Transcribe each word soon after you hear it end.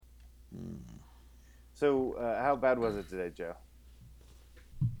So, how bad was it today, Joe?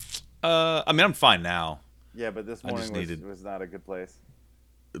 I mean, I'm fine now. Yeah, but this I just morning needed. was not a good place.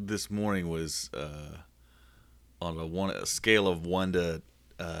 This morning was on a scale of 1 to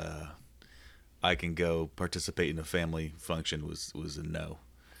I can go participate in a family function was a no.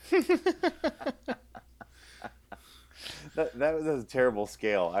 That was a terrible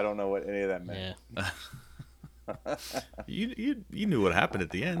scale. I don't know what any of that meant. Yeah. You knew what happened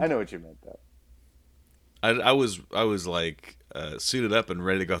at the I end. know what you meant, though. I was like suited up and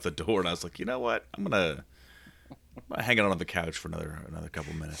ready to go out the door, and I was like, you know what? I'm gonna hang out on the couch for another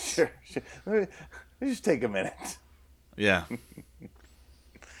couple minutes. Sure. Let me just take a minute. Yeah.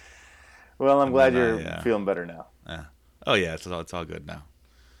 Well, I'm And glad then you're feeling better now. Yeah. Oh yeah, it's all good now.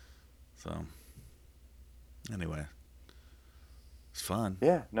 So anyway, it's fun.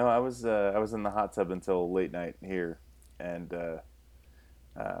 Yeah, no, I was in the hot tub until late night here, and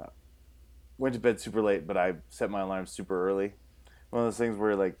went to bed super late. But I set my alarm super early. One of those things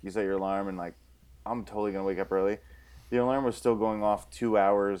where like you set your alarm and like I'm totally gonna wake up early. The alarm was still going off 2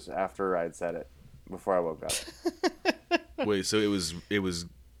 hours after I'd set it before I woke up. Wait, so it was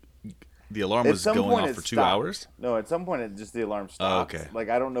the alarm was going off for 2 hours? No, at some point the alarm stopped. Oh, okay. Like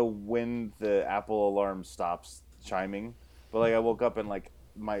I don't know when the Apple alarm stops chiming, but like I woke up and like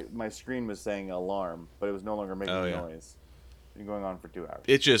my screen was saying alarm, but it was no longer making noise. And going on for 2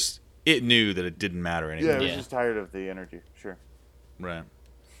 hours. It knew that it didn't matter anymore. Yeah, it was just tired of the energy. Sure. Right.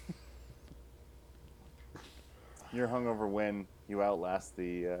 You're hungover when you outlast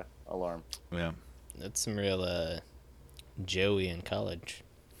the alarm. Yeah. That's some real Joey in college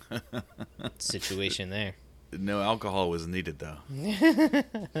situation there. No alcohol was needed though.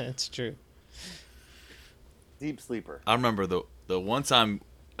 That's true. Deep sleeper. I remember the one time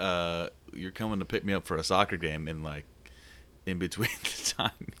you're coming to pick me up for a soccer game, and like in between the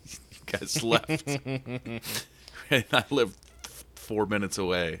time you guys left, and I lived 4 minutes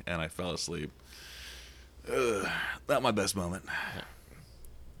away, and I fell asleep. Not my best moment.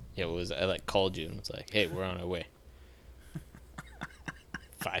 Yeah, I like called you and was like, "Hey, we're on our way."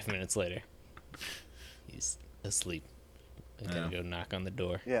 5 minutes later, he's asleep. I'm gonna go knock on the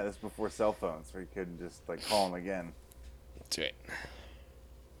door. Yeah, this before cell phones, where you couldn't just like call him again. That's right.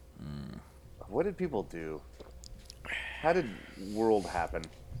 What did people do? How did world happen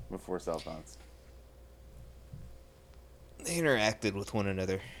before cell phones? They interacted with one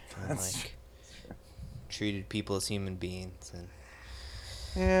another and That's like treated people as human beings. And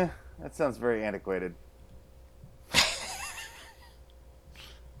Yeah, that sounds very antiquated.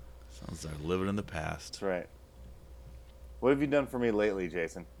 Sounds like living in the past. That's right. What have you done for me lately,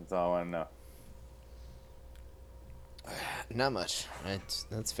 Jason? That's all I want to know. not much.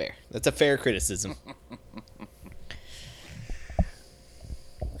 That's fair. That's a fair criticism.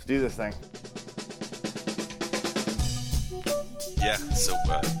 Let's do this thing. Yeah, so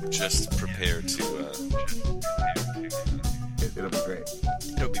just prepare to. It'll be great.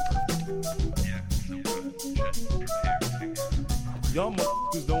 It'll be perfect. Y'all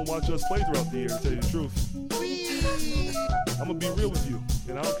motherfuckers don't watch us play throughout the year, to tell you the truth. I'm gonna be real with you,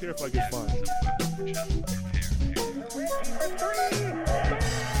 and I don't care if I get fined.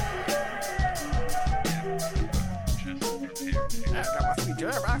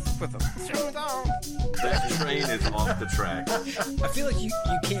 That train is off the track. I feel like you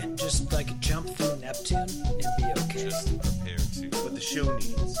can't just like jump through Neptune and be okay. Just prepare to. What the show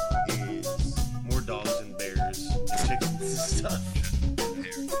needs is more dogs and bears and chickens and stuff.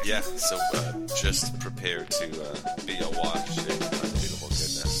 Yeah, so just prepare to be awash in unbeatable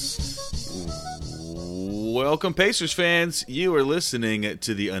goodness. Welcome, Pacers fans. You are listening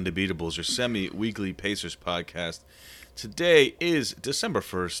to the Undebeatables, your semi-weekly Pacers podcast. Today is December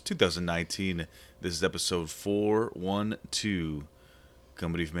 1st, 2019. This is episode 412.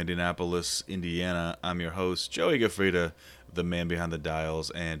 Coming to you from Indianapolis, Indiana. I'm your host, Joey Gaffrida, the man behind the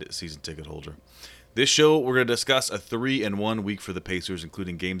dials and season ticket holder. This show, we're going to discuss a 3-1 week for the Pacers,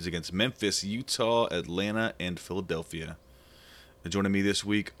 including games against Memphis, Utah, Atlanta, and Philadelphia. And joining me this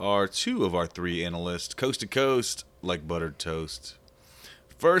week are two of our three analysts, coast to coast, like buttered toast.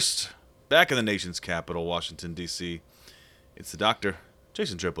 First, back in the nation's capital, Washington, D.C., it's the doctor,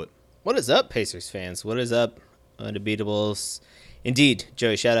 Jason Triplett. What is up, Pacers fans? What is up, Undebeatables? Indeed,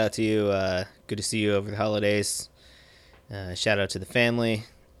 Joey, shout out to you. Good to see you over the holidays. Shout out to the family.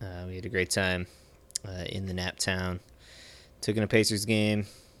 We had a great time in the Nap Town. Took in a Pacers game.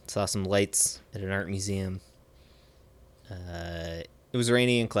 Saw some lights at an art museum. It was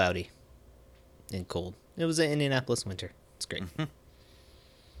rainy and cloudy and cold. It was an Indianapolis winter. It's great.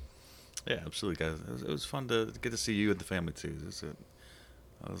 Yeah, absolutely, guys. It was fun to get to see you and the family, too.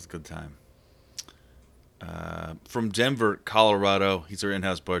 That was a good time. From Denver, Colorado. He's our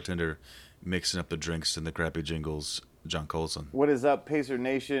in-house bartender, mixing up the drinks and the crappy jingles. John Colson. What is up, Pacer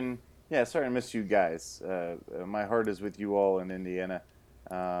Nation? Yeah, sorry I missed you guys. My heart is with you all in Indiana.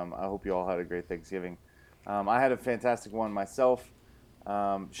 I hope you all had a great Thanksgiving. I had a fantastic one myself.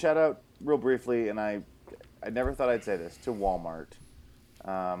 Shout out real briefly, and I never thought I'd say this, to Walmart.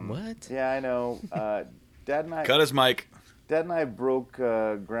 What? Yeah, I know. Dad and I Cut his mic. Dad and I broke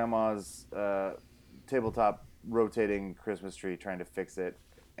Grandma's tabletop rotating Christmas tree trying to fix it,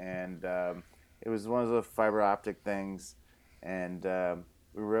 and it was one of the fiber optic things, and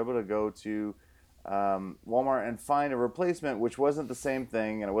we were able to go to Walmart and find a replacement, which wasn't the same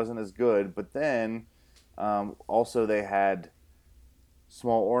thing and it wasn't as good, but then also they had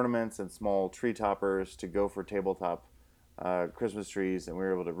small ornaments and small tree toppers to go for tabletop Christmas trees, and we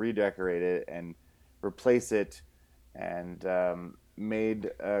were able to redecorate it and replace it, and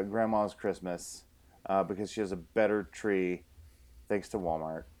made Grandma's Christmas because she has a better tree thanks to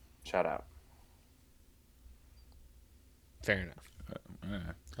Walmart. Shout out. Fair enough.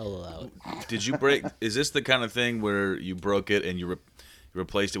 I'll allow it. Did you break? Is this the kind of thing where you broke it and you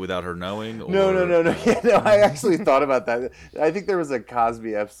replaced it without her knowing? Or? No. Yeah, no, I actually thought about that. I think there was a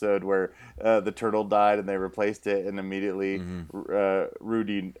Cosby episode where the turtle died and they replaced it, and immediately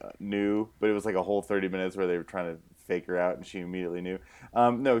Rudy knew, but it was like a whole 30 minutes where they were trying to fake her out, and she immediately knew.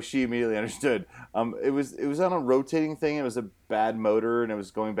 No, she immediately understood. It was on a rotating thing. It was a bad motor, and it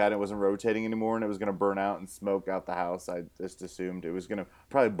was going bad. And it wasn't rotating anymore, and it was going to burn out and smoke out the house. I just assumed it was going to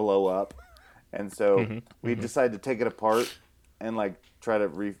probably blow up, and so we decided to take it apart and like try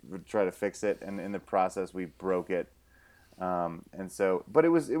to fix it. And in the process, we broke it. And so, but it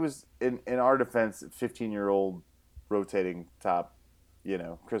was in our defense, 15-year-old rotating top,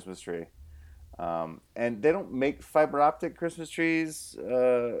 Christmas tree. And they don't make fiber optic Christmas trees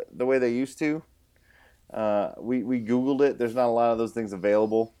the way they used to. We Googled it. There's not a lot of those things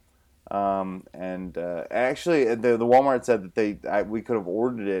available. And actually, the Walmart said that we could have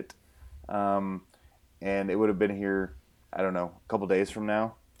ordered it, and it would have been here, I don't know, a couple days from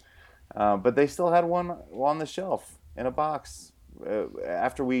now. But they still had one on the shelf in a box.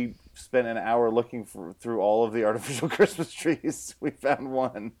 After we spent an hour looking through all of the artificial Christmas trees, we found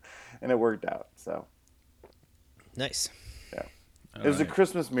one, and it worked out. So Nice. yeah, it was a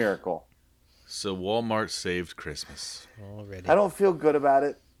Christmas miracle. So Walmart saved Christmas. Already. I don't feel good about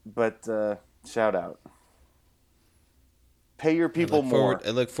it, but shout out. Pay your people more.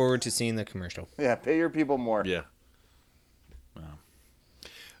 I look forward to seeing the commercial. Yeah, pay your people more. Yeah.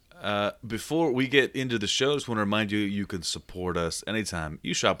 Before we get into the show, I just want to remind you, you can support us anytime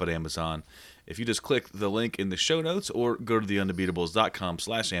you shop at Amazon. If you just click the link in the show notes or go to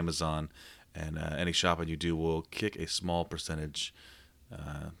theundebeatables.com/Amazon, and any shopping you do will kick a small percentage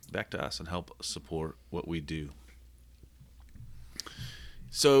back to us and help support what we do.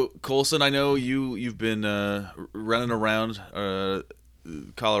 So, Colson, I know you've been running around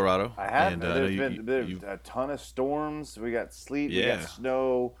Colorado. I have. And, There's been a ton of storms. We got sleet. We got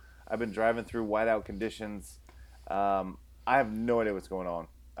snow. I've been driving through whiteout conditions. I have no idea what's going on.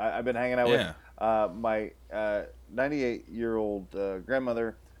 I've been hanging out with my 98-year-old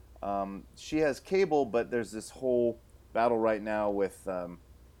grandmother. She has cable, but there's this whole battle right now with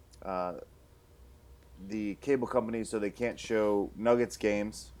the cable company, so they can't show Nuggets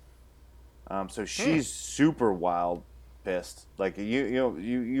games. So she's super wild pissed. Like you want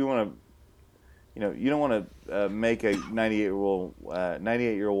to. You don't want to make a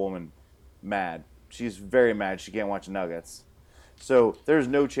 98-year-old woman mad. She's very mad. She can't watch Nuggets. So there's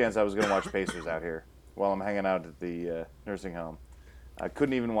no chance I was going to watch Pacers out here while I'm hanging out at the nursing home. I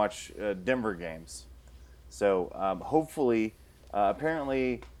couldn't even watch Denver games. So hopefully,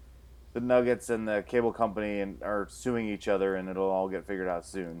 apparently, the Nuggets and the cable company are suing each other, and it'll all get figured out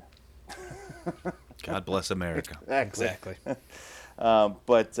soon. God bless America. Exactly.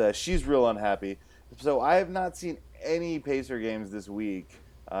 But she's real unhappy. So I have not seen any Pacer games this week.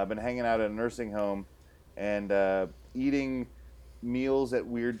 I've been hanging out at a nursing home and eating meals at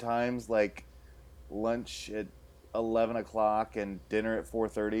weird times, like lunch at 11 o'clock and dinner at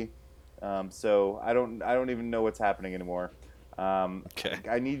 4:30. So I don't even know what's happening anymore. Okay.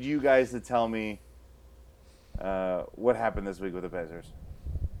 I need you guys to tell me what happened this week with the Pacers.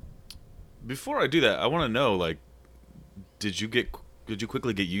 Before I do that, I want to know, like, did you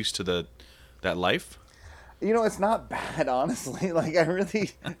quickly get used to that life? It's not bad, honestly. Like, I really,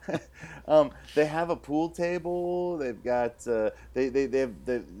 they have a pool table. They've got, they have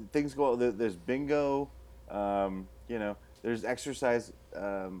the things go. There's bingo. There's exercise. They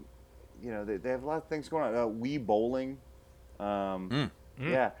have a lot of things going on. Wii bowling.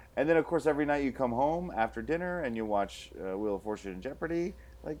 Yeah, and then of course every night you come home after dinner and you watch Wheel of Fortune and Jeopardy.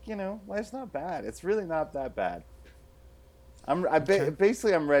 Like, life's not bad. It's really not that bad.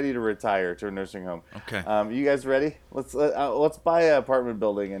 Basically I'm ready to retire to a nursing home. Okay. You guys ready? Let's buy an apartment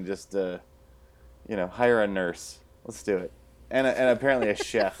building and just hire a nurse. Let's do it, and apparently a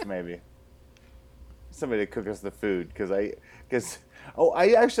chef maybe. Somebody to cook us the food I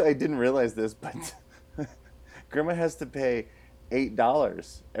didn't realize this, but Grandma has to pay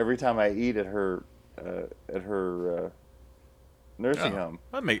 $8 every time I eat at her nursing home.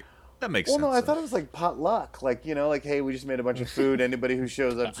 That makes sense. Well, no, I thought it was like potluck, like hey, we just made a bunch of food. Anybody who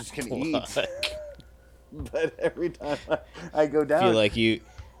shows up just can eat. But every time I go down, I feel like you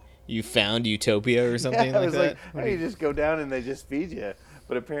found Utopia or something like that. Hey, you just go down and they just feed you.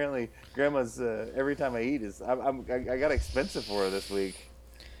 But apparently, Grandma's every time I eat I got expensive for her this week.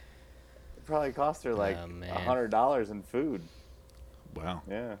 It probably cost her like $100 in food. Wow.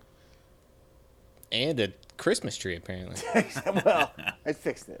 Yeah. And a Christmas tree, apparently. Well, I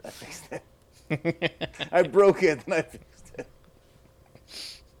fixed it. I broke it and I fixed it.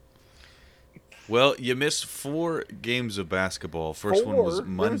 Well, you missed 4 games of basketball. First one was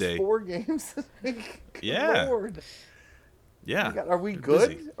Monday. There's 4 games this week? Good Yeah. Lord. Yeah. Are we We're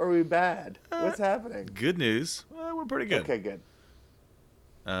good busy. or are we bad? What's happening? Good news. We're pretty good. Okay, good.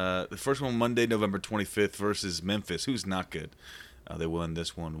 The first one Monday, November 25th versus Memphis, who's not good. They won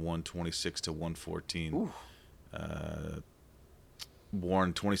this one 126 to 114.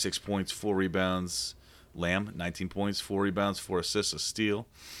 Warren 26 points, 4 rebounds. Lamb 19 points, 4 rebounds, 4 assists, a steal.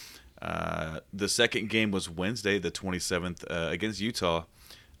 The second game was Wednesday, the 27th, against Utah.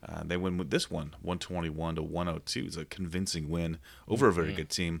 They win with this one 121 to 102. It's a convincing win over a very good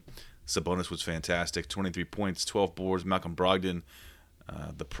team. Sabonis was fantastic, 23 points, 12 boards. Malcolm Brogdon,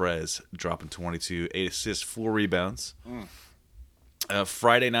 the Prez, dropping 22, 8 assists, 4 rebounds.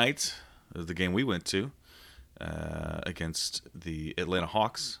 Friday night was the game we went to against the Atlanta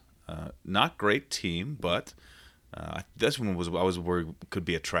Hawks. Not great team, but this one I was worried could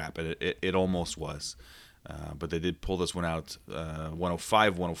be a trap, and it almost was. But they did pull this one out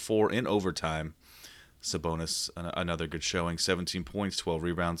 105-104 in overtime. Sabonis, another good showing, 17 points, 12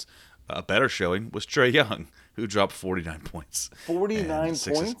 rebounds. A better showing was Trae Young, who dropped 49 points. 49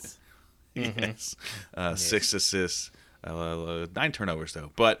 points? Yes. 6 assists, 9 turnovers,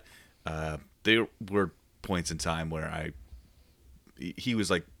 though. But there were points in time where he was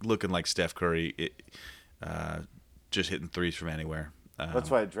like looking like Steph Curry, just hitting threes from anywhere. That's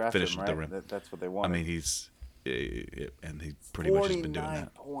why I drafted him, right? The rim. That's what they wanted. I mean, he pretty much has been doing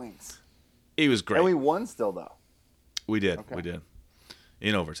that. 49 points. He was great. And we won still, though. We did. Okay. We did.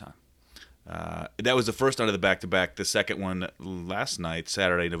 In overtime. That was the first night of the back-to-back. The second one last night,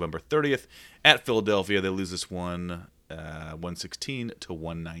 Saturday, November 30th, at Philadelphia. They lose this one 116 to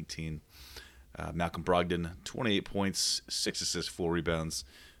 119. Malcolm Brogdon, 28 points, 6 assists, 4 rebounds.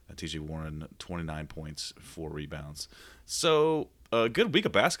 T.J. Warren, 29 points, 4 rebounds. So a good week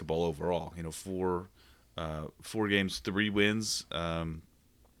of basketball overall. 4 games, 3 wins.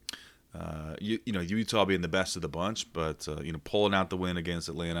 Utah being the best of the bunch, but pulling out the win against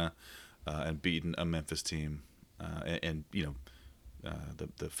Atlanta and beating a Memphis team, and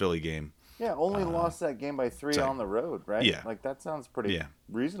the Philly game. Yeah, only lost that game by 3 on the road, right? Yeah. Like that sounds pretty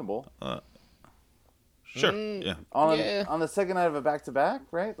reasonable. Sure. Yeah. On the second night of a back-to-back,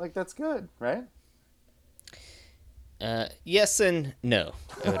 right? Like that's good, right? Yes and no,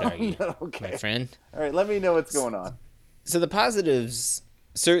 I would argue, Okay. my friend. All right, let me know what's going on. So the positives,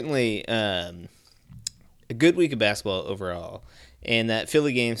 certainly a good week of basketball overall. And that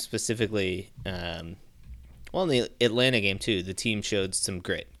Philly game specifically, in the Atlanta game too, the team showed some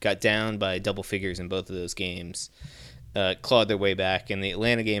grit. Got down by double figures in both of those games, clawed their way back. And the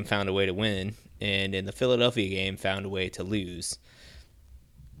Atlanta game found a way to win. And in the Philadelphia game, found a way to lose.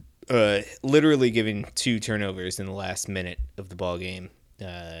 Literally giving 2 turnovers in the last minute of the ball game,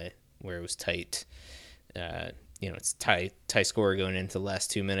 where it was tight. It's tie score going into the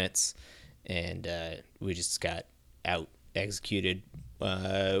last 2 minutes, and we just got out executed.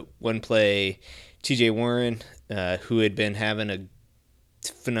 One play, T.J. Warren, who had been having a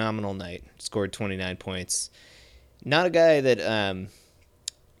phenomenal night, scored 29 points. Not a guy that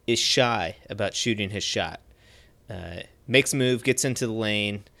is shy about shooting his shot. Makes a move, gets into the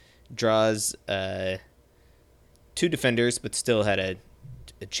lane, draws 2 defenders, but still had a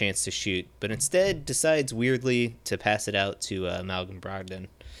chance to shoot. But instead decides weirdly to pass it out to Malcolm Brogdon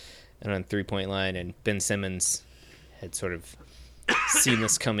and on 3-point line. And Ben Simmons had sort of seen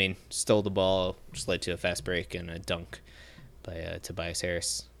this coming, stole the ball, which led to a fast break and a dunk by Tobias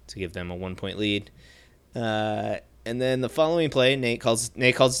Harris to give them a 1-point lead. And then the following play, Nate calls a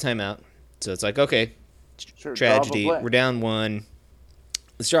timeout. So it's like, okay, Sure, tragedy. drop a play. We're down 1.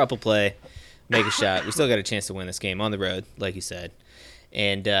 Let's drop a play, make a shot. We still got a chance to win this game on the road, like you said.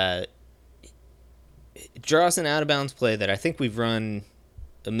 And draw us an out-of-bounds play that I think we've run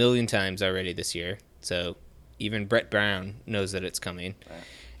a million times already this year. So even Brett Brown knows that it's coming. Right.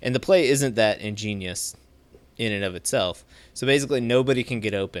 And the play isn't that ingenious in and of itself. So basically nobody can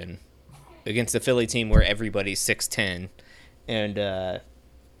get open against a Philly team where everybody's 6'10", and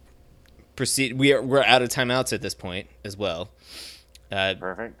proceed. We're out of timeouts at this point as well.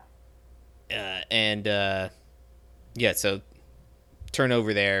 Perfect. Yeah, so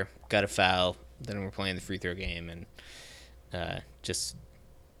turnover there, got a foul. Then we're playing the free throw game, and just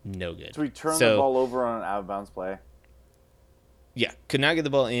no good. So we turn the ball over on an out of bounds play. Yeah, could not get the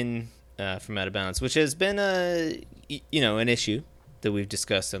ball in from out of bounds, which has been an issue that we've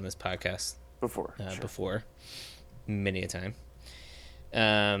discussed on this podcast before, before, many a time.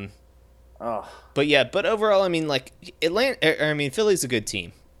 Oh. But overall, I mean, like Philly's a good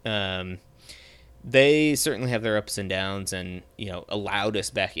team. They certainly have their ups and downs, and allowed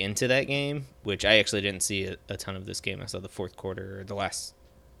us back into that game, which I actually didn't see a ton of this game. I saw the fourth quarter, or the last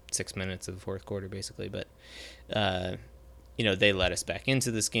 6 minutes of the fourth quarter, basically. But they let us back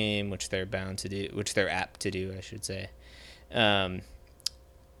into this game, which they're bound to do, which they're apt to do, I should say. But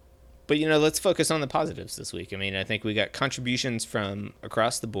let's focus on the positives this week. I mean, I think we got contributions from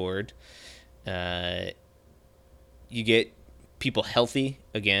across the board. You get people healthy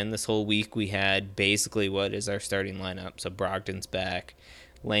again. This whole week we had basically what is our starting lineup. So Brogdon's back,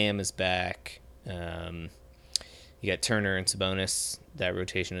 Lamb is back. You got Turner and Sabonis. That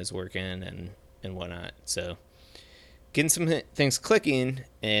rotation is working and whatnot. So getting some things clicking,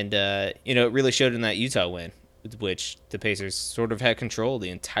 and it really showed in that Utah win, which the Pacers sort of had control the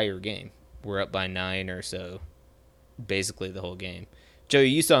entire game. We're up by 9 or so, basically the whole game. Joey,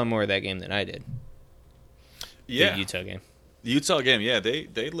 you saw more of that game than I did. Yeah, the Utah game. The Utah game, yeah,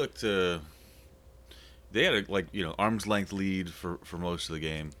 they looked. They had a arm's length lead for most of the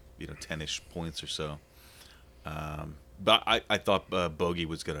game, 10-ish points or so. But I thought Bogey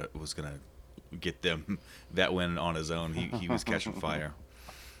was gonna get them that win on his own. He was catching fire.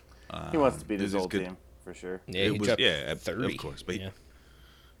 He wants to beat his old team for sure. Yeah, he dropped 30. Of course. But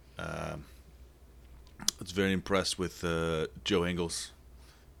I was very impressed with Joe Ingles.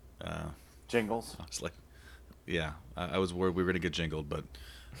 Jingles. I was like, yeah, I was worried we were gonna get jingled, but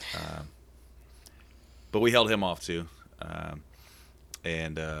we held him off too.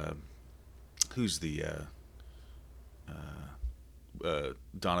 And who's the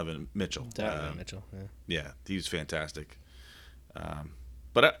Donovan Mitchell? Donovan Mitchell. Yeah, he was fantastic.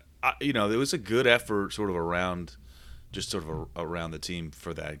 But it was a good effort, sort of around the team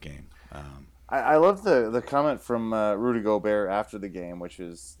for that game. I love the comment from Rudy Gobert after the game, which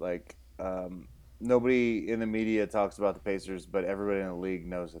is like, nobody in the media talks about the Pacers, but everybody in the league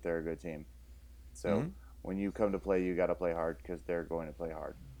knows that they're a good team. So when you come to play, you got to play hard because they're going to play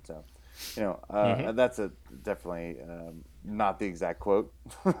hard. So, that's definitely not the exact quote.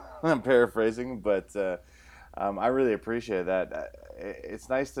 I'm paraphrasing, but I really appreciate that. It's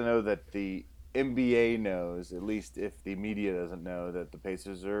nice to know that the NBA knows, at least if the media doesn't know, that the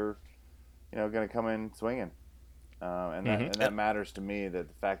Pacers are, going to come in swinging. And that matters to me, that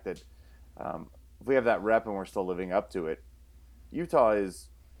the fact that if we have that rep and we're still living up to it, Utah is,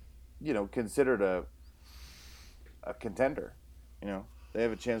 considered a contender. They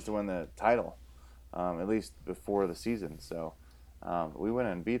have a chance to win the title, at least before the season. So we went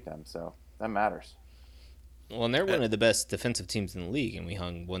and beat them, so that matters. Well, and they're one of the best defensive teams in the league, and we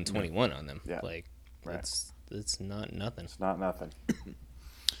hung 121 on them. Yeah. It's not nothing. It's not nothing.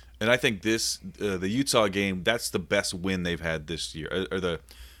 And I think the Utah game, that's the best win they've had this year,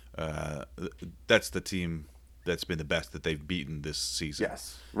 that's the team that's been the best that they've beaten this season.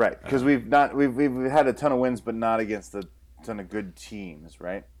 Yes, right. Because we've had a ton of wins, but not against a ton of good teams,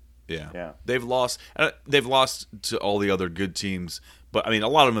 right? Yeah. They've lost to all the other good teams, but I mean, a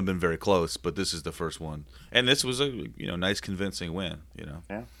lot of them have been very close. But this is the first one, and this was a nice, convincing win.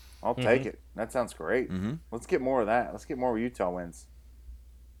 Yeah, I'll take it. That sounds great. Mm-hmm. Let's get more of that. Let's get more Utah wins.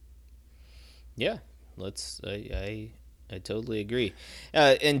 Yeah, let's. I totally agree.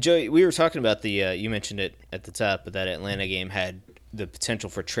 And Joey, we were talking about you mentioned it at the top, but that Atlanta game had the potential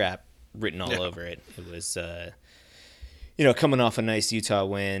for trap written all over it. It was, coming off a nice Utah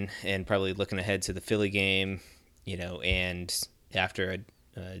win and probably looking ahead to the Philly game, and after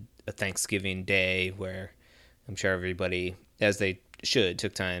a Thanksgiving day where I'm sure everybody, as they should,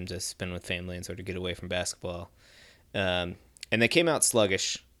 took time to spend with family and sort of get away from basketball. And they came out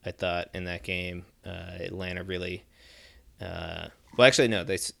sluggish, I thought, in that game. Atlanta really Well, actually, no.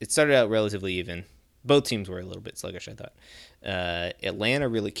 It started out relatively even. Both teams were a little bit sluggish, I thought. Atlanta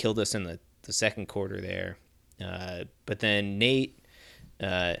really killed us in the second quarter there. But then Nate,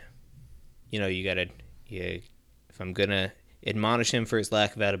 if I'm going to admonish him for his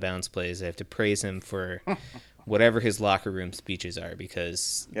lack of out-of-bounds plays, I have to praise him for whatever his locker room speeches are,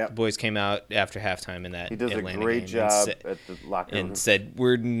 because the boys came out after halftime in that he does Atlanta a great game job at the locker room and said,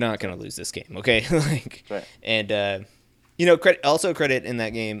 we're not going to lose this game, okay? Right. And, credit in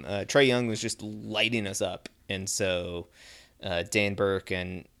that game, Trae Young was just lighting us up. And so Dan Burke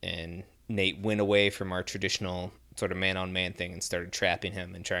and Nate went away from our traditional sort of man-on-man thing and started trapping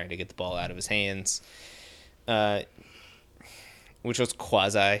him and trying to get the ball out of his hands, which was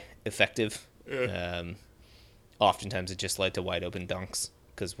quasi-effective. Oftentimes it just led to wide-open dunks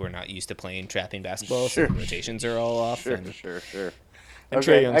because we're not used to playing trapping basketball, so the rotations are all off. Sure. And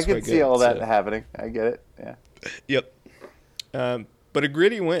Okay, Trae Young's I can quite see good, all that so. happening. I get it. Yeah. Yep. But a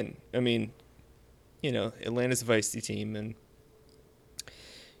gritty win. I mean, Atlanta's a feisty team, and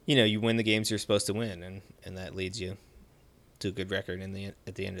you win the games you're supposed to win, and that leads you to a good record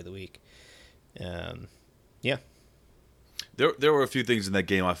at the end of the week. Yeah. There were a few things in that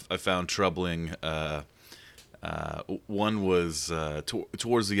game I found troubling. One was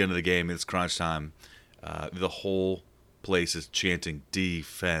towards the end of the game. It's crunch time. The whole place is chanting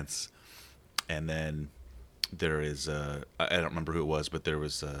defense, and then there is I don't remember who it was, but there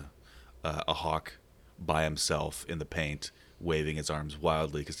was a Hawk by himself in the paint, waving his arms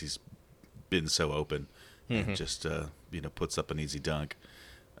wildly because he's been so open, and just puts up an easy dunk,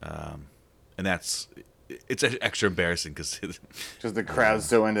 and it's extra embarrassing because the crowd's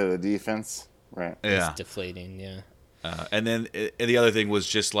so into the defense, right? Yeah, It's deflating. Yeah. and then the other thing was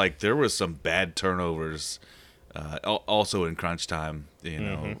just like there was some bad turnovers, also in crunch time.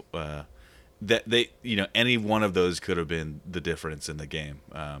 That any one of those could have been the difference in the game.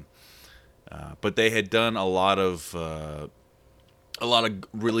 But they had done a lot of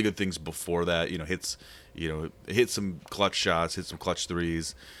really good things before that. Hit some clutch shots, hit some clutch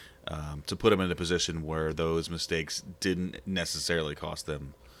threes, to put them in a position where those mistakes didn't necessarily cost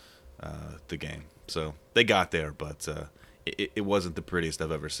them the game. So they got there, but it wasn't the prettiest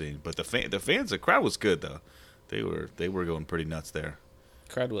I've ever seen. But the crowd was good though. They were going pretty nuts there.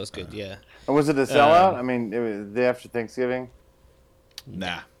 Crowd was good. Yeah. And was it a sellout? I mean, it was the day after Thanksgiving.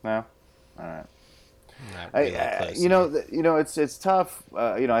 Nah. No. All right. Not really close. It's tough.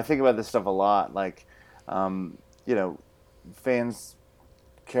 I think about this stuff a lot. Like, fans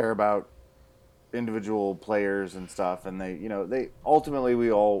care about individual players and stuff, and they ultimately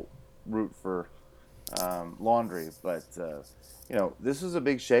we all root for Laundry, but this was a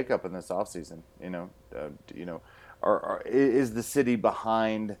big shakeup in this offseason. Is the city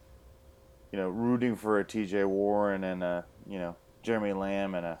behind rooting for a TJ Warren and a Jeremy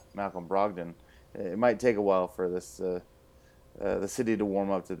Lamb and a Malcolm Brogdon? It might take a while for this the city to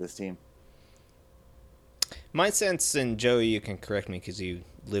warm up to this team. My sense, and Joey, you can correct me because you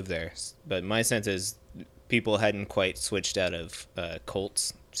live there, but my sense is people hadn't quite switched out of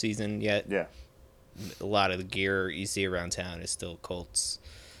Colts season yet. Yeah. A lot of the gear you see around town is still Colts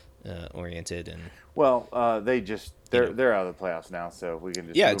oriented, and well, they're out of the playoffs now, so we can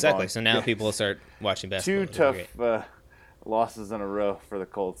just move exactly. on. So now people start watching basketball. Two tough losses in a row for the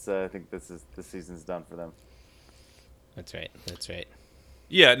Colts. I think this season's done for them. That's right.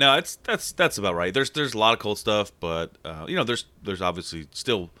 Yeah, no, that's about right. There's a lot of cold stuff, but there's obviously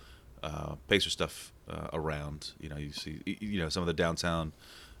still Pacer stuff around. You see some of the downtown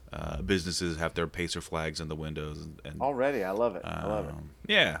businesses have their Pacer flags in the windows and already. I love it.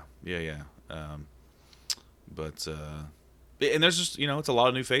 Yeah. But and there's just it's a lot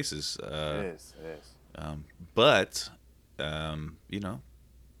of new faces. It is. But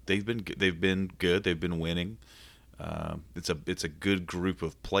they've been good. They've been winning. It's a good group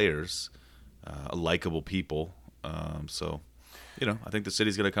of players, likable people. So I think the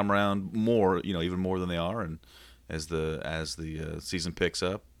city's going to come around more, even more than they are, and as the season picks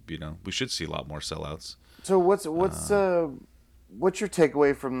up, we should see a lot more sellouts. So what's your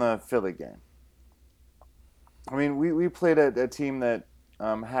takeaway from the Philly game? I mean, we played a team that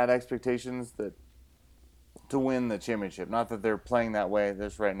had expectations to win the championship. Not that they're playing that way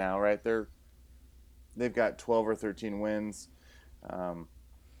this right now, right? They've got 12 or 13 wins.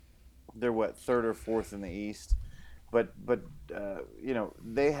 They're third or fourth in the East, but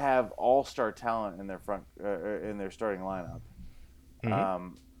they have all-star talent in their in their starting lineup.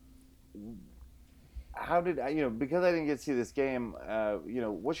 Mm-hmm. How did because I didn't get to see this game?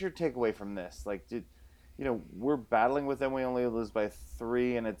 What's your takeaway from this? Like, we're battling with them. We only lose by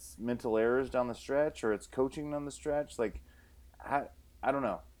 3, and it's mental errors down the stretch, or it's coaching down the stretch. Like, I don't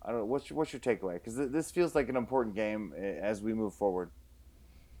know. I don't know. What's your takeaway? Because this feels like an important game as we move forward.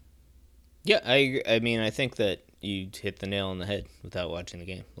 Yeah, I agree. I mean, I think that you hit the nail on the head without watching the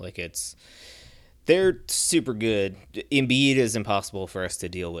game. Like, they're super good. Embiid is impossible for us to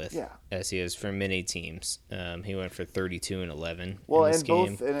deal with, as he is for many teams. He went for 32 and 11 well, in this and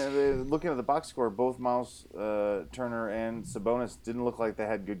game. both, and looking at the box score, both Miles Turner and Sabonis didn't look like they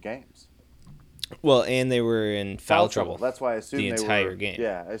had good games. Well, and they were in foul trouble. That's why I assumed the entire game.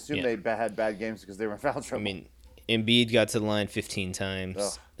 Yeah, I assumed they had bad games because they were in foul trouble. I mean, Embiid got to the line 15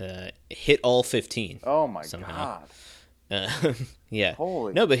 times, hit all 15. Oh my somehow. God! Yeah.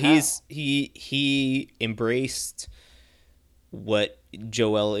 Holy no, but cow. he embraced what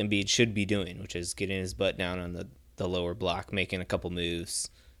Joel Embiid should be doing, which is getting his butt down on the lower block, making a couple moves,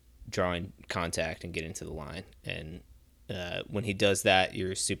 drawing contact, and getting to the line. And when he does that,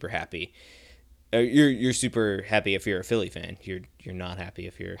 you're super happy. You're super happy if you're a Philly fan. You're not happy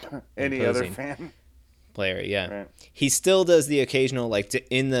if you're any other fan. Player, yeah. Right. He still does the occasional, like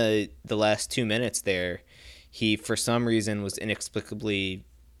in the last 2 minutes there, he for some reason was inexplicably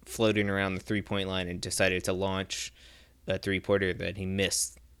floating around the 3-point line and decided to launch a 3-pointer that he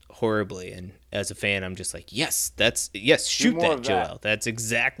missed horribly. And as a fan, I'm just like, yes, shoot that, Joel. That's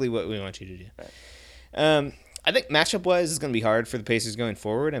exactly what we want you to do. Right. I think matchup wise is going to be hard for the Pacers going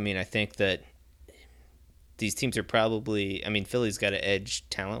forward. I mean, I think that these teams are probably, I mean, Philly's got an edge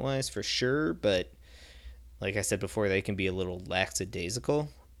talent wise for sure, but like I said before, they can be a little lackadaisical,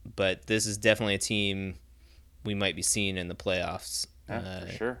 but this is definitely a team we might be seeing in the playoffs. Yeah,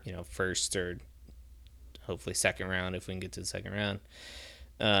 for sure. You know, first or hopefully second round if we can get to the second round.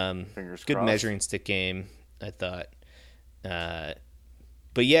 Fingers good crossed. measuring stick game, I thought.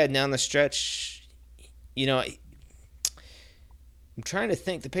 But yeah, down the stretch, you know, I'm trying to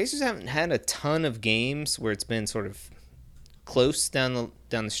think. The Pacers haven't had a ton of games where it's been sort of close down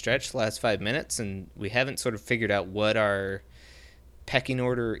the stretch the last 5 minutes, and we haven't sort of figured out what our pecking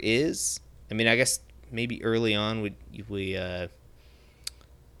order is. I mean, I guess maybe early on we had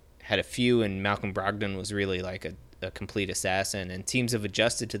a few, and Malcolm Brogdon was really like a complete assassin, and teams have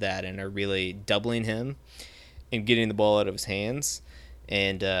adjusted to that and are really doubling him and getting the ball out of his hands.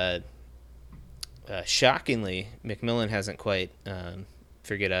 And shockingly, McMillan hasn't quite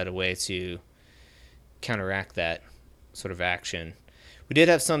figured out a way to counteract that sort of action. We did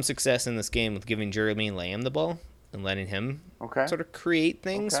have some success in this game with giving Jeremy Lamb the ball and letting him sort of create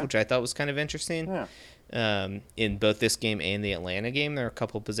things, which I thought was kind of interesting. Yeah. In both this game and the Atlanta game, there are a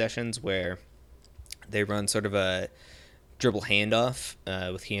couple possessions where they run sort of a dribble handoff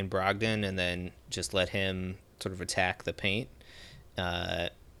with he and Brogdon, and then just let him sort of attack the paint. And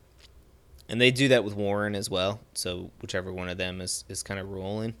they do that with Warren as well, so whichever one of them is kind of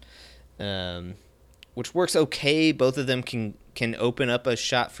rolling. Which works okay. Both of them can open up a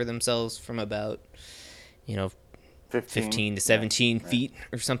shot for themselves from about, 15 to 17 feet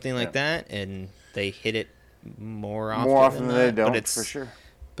or something like that, and they hit it more often than they don't, but for sure.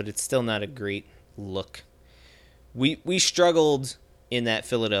 But it's still not a great look. We struggled in that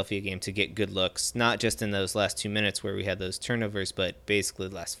Philadelphia game to get good looks, not just in those last 2 minutes where we had those turnovers, but basically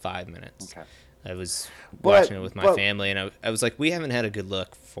the last 5 minutes. Okay. I was watching it with my family, and I was like, we haven't had a good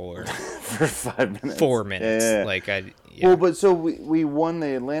look for 5 minutes. 4 minutes. Yeah. Well, but so we won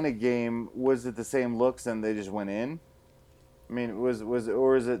the Atlanta game. Was it the same looks and they just went in? I mean,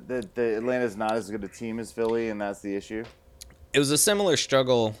 or is it that the Atlanta's not as good a team as Philly, and that's the issue? It was a similar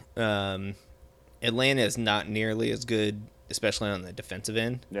struggle. Atlanta is not nearly as good, especially on the defensive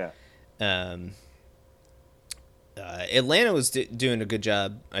end. Yeah. Atlanta was doing a good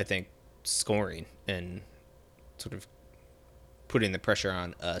job, I think, scoring and sort of putting the pressure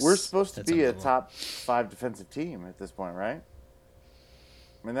on us. We're supposed to be a top 5 defensive team at this point, right?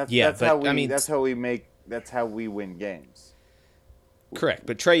 I mean, that's how we win games. Correct,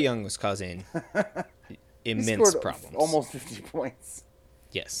 but Trae Young was causing immense problems. Almost 50 points.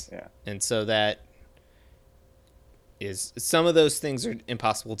 Yes. Yeah. And so that is, some of those things are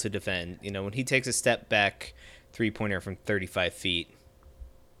impossible to defend. When he takes a step back 3-pointer from 35 feet,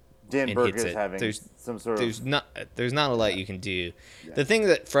 Dan Burke is having some sort of... There's not a lot you can do. Yeah. The thing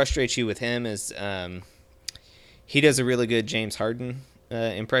that frustrates you with him is he does a really good James Harden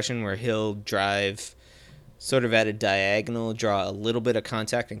impression where he'll drive sort of at a diagonal, draw a little bit of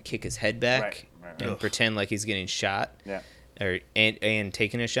contact, and kick his head back and pretend like he's getting shot. Yeah. And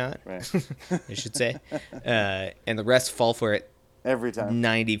taking a shot, right. I should say. And the rest fall for it every time.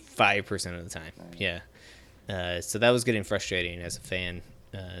 95% of the time. Right. Yeah. So that was getting frustrating as a fan.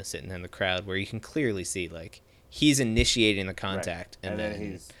 Sitting in the crowd where you can clearly see like he's initiating the contact, and then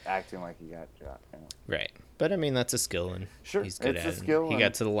he's acting like he got shot. Right, But I mean, that's a skill, and Sure, he's good it's at a it. skill, He and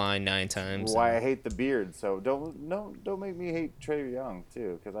got to the line 9 times. why I and- hate the beard. So don't make me hate Trae Young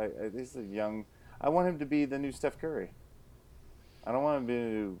too, because this is a young. I want him to be the new Steph Curry. I don't want him to be the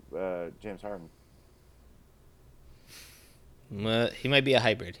new James Harden. He might be a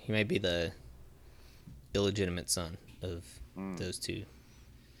hybrid. He might be the illegitimate son of those two.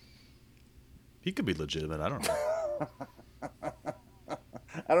 He could be legitimate. I don't know.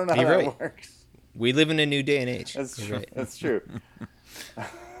 I don't know how You're that right. works. We live in a new day and age. That's You're true. right. That's true.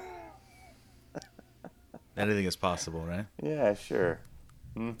 Anything is possible, right? Yeah, sure.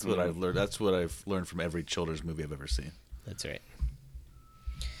 That's what I've learned. That's what I've learned from every children's movie I've ever seen. That's right.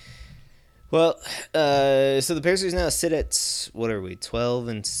 Well, so the Pacers now sit at, what are we,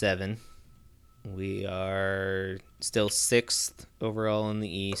 12-7. We are still 6th overall in the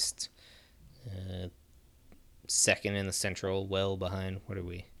East. Second in the Central, well behind, what are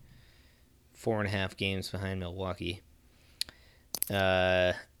we? 4.5 games behind Milwaukee.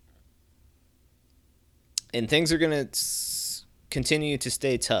 And things are going to continue to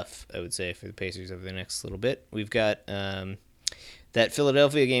stay tough, I would say, for the Pacers over the next little bit. We've got that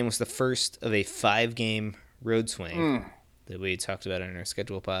Philadelphia game was the first of a 5-game road swing that we talked about in our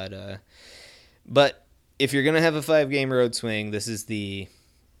schedule pod. But if you're going to have a 5-game road swing, this is the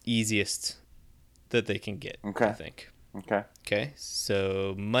easiest that they can get, Okay. I think. Okay.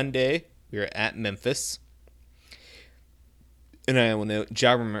 So Monday, we are at Memphis. And I will note,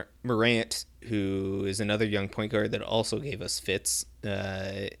 Ja Morant, who is another young point guard that also gave us fits,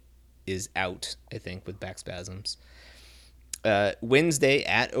 is out, I think, with back spasms. Wednesday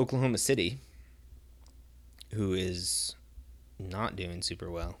at Oklahoma City, who is not doing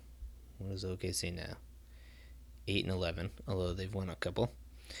super well. What is OKC now? 8-11, although they've won a couple.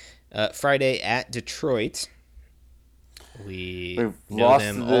 Friday at Detroit. We've know lost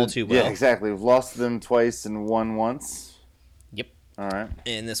them to all too well. Yeah, exactly. We've lost to them twice and won once. Yep. All right.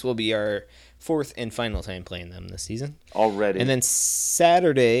 And this will be our 4th and final time playing them this season. Already. And then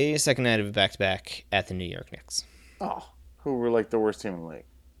Saturday, second night of a back-to-back at the New York Knicks. Who were like the worst team in the league.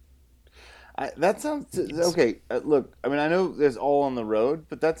 That sounds okay. Look, I mean, I know there's all on the road,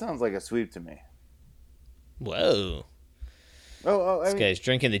 but that sounds like a sweep to me. Whoa. I This mean, guy's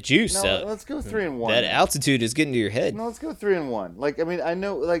drinking the juice. no, let's go 3-1. That altitude is getting to your head. No, let's go 3-1. Like, I mean, I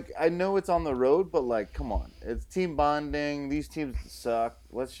know it's on the road, but like, come on, it's team bonding. These teams suck.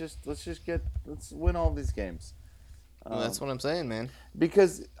 Let's win all these games. Well, that's what I'm saying, man.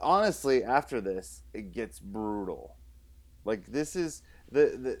 Because honestly, after this, it gets brutal. Like, this is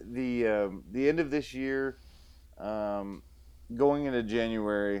the end of this year, going into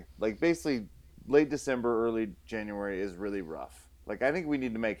January. Like, basically, late December, early January is really rough. Like, I think we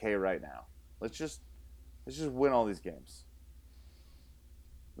need to make hay right now. Let's just win all these games.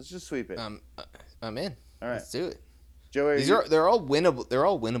 Let's just sweep it. I'm in. All right. Let's do it. Joey, They're all winnable. They're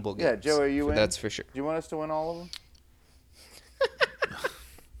all winnable games. yeah, Joey, are you in? That's for sure. Do you want us to win all of them?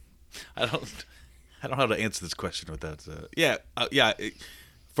 I don't know how to answer this question without.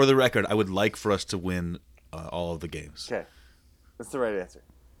 For the record, I would like for us to win all of the games. Okay, that's the right answer.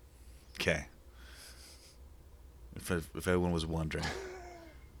 Okay. If everyone was wondering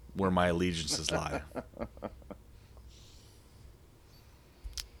where my allegiances lie.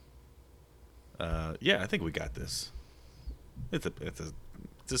 I think we got this. It's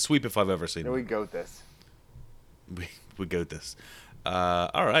a sweep if I've ever seen Here one. we goat this. We got this.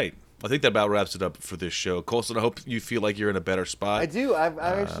 All right. I think that about wraps it up for this show. Colson, I hope you feel like you're in a better spot. I do. I'm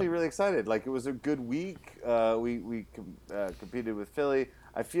actually really excited. Like, it was a good week. We competed with Philly.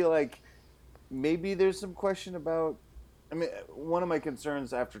 I feel like maybe there's some question about. I mean, one of my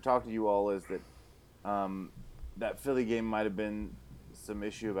concerns after talking to you all is that that Philly game might have been some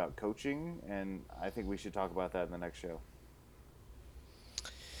issue about coaching, and I think we should talk about that in the next show.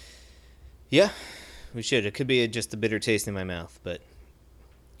 Yeah, we should. It could be just a bitter taste in my mouth, but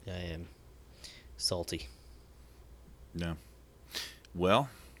I am salty. No. Well,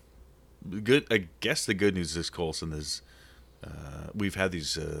 good. I guess the good news is, Colson, is we've had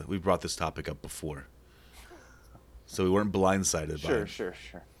these. We've brought this topic up before, so we weren't blindsided by it. Sure.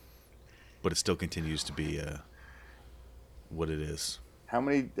 But it still continues to be what it is. How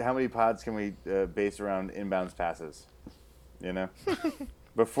many pods can we base around inbounds passes? You know,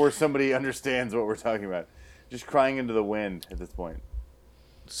 before somebody understands what we're talking about, just crying into the wind at this point.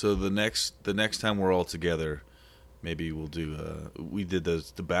 So the next time we're all together, maybe we'll do. We did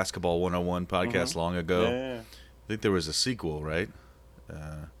the Basketball 101 podcast long ago. Yeah. I think there was a sequel, right?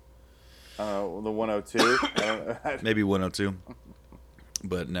 The 102. Maybe 102.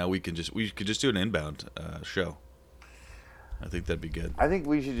 But now we could just do an inbound show. I think that'd be good. I think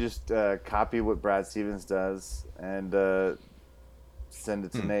we should just copy what Brad Stevens does and send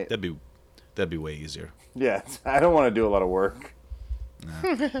it to Nate. That'd be way easier. Yeah, I don't want to do a lot of work.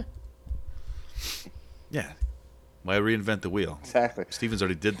 Nah. Yeah. Why reinvent the wheel? Exactly. Stevens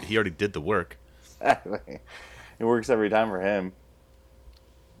already did the work. Exactly. It works every time for him.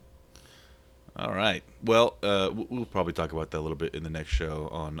 All right. Well, we'll probably talk about that a little bit in the next show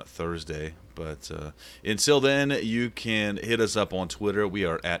on Thursday. But until then, you can hit us up on Twitter. We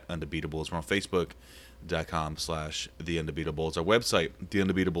are at Undebeatables. We're on Facebook.com/TheUndebeatables. Our website,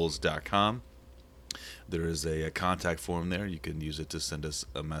 TheUndebeatables.com. There is a contact form there. You can use it to send us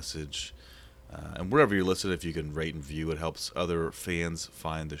a message. And wherever you listen, if you can rate and view, it helps other fans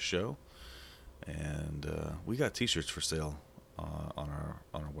find the show. And we got T-shirts for sale on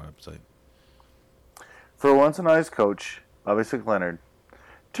our website. For once a nice coach, Bobby Leonard.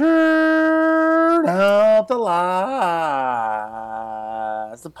 Turn up the lights.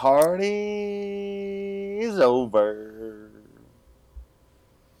 The party is over.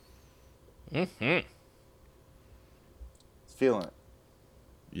 Mm-hmm. It's feeling it.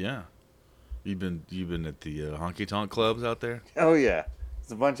 Yeah. You've been at the honky tonk clubs out there? Oh yeah,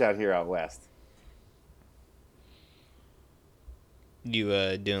 there's a bunch out here out west.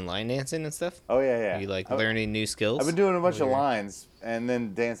 You doing line dancing and stuff? Oh yeah, yeah. You learning new skills? I've been doing a bunch of lines and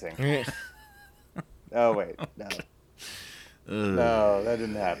then dancing. Oh wait, no, no, that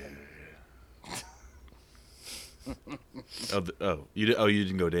didn't happen. You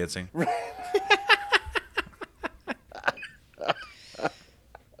didn't go dancing?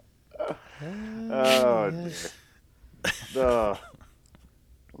 Oh dear. Oh.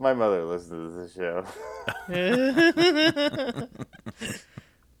 My mother listens to this show.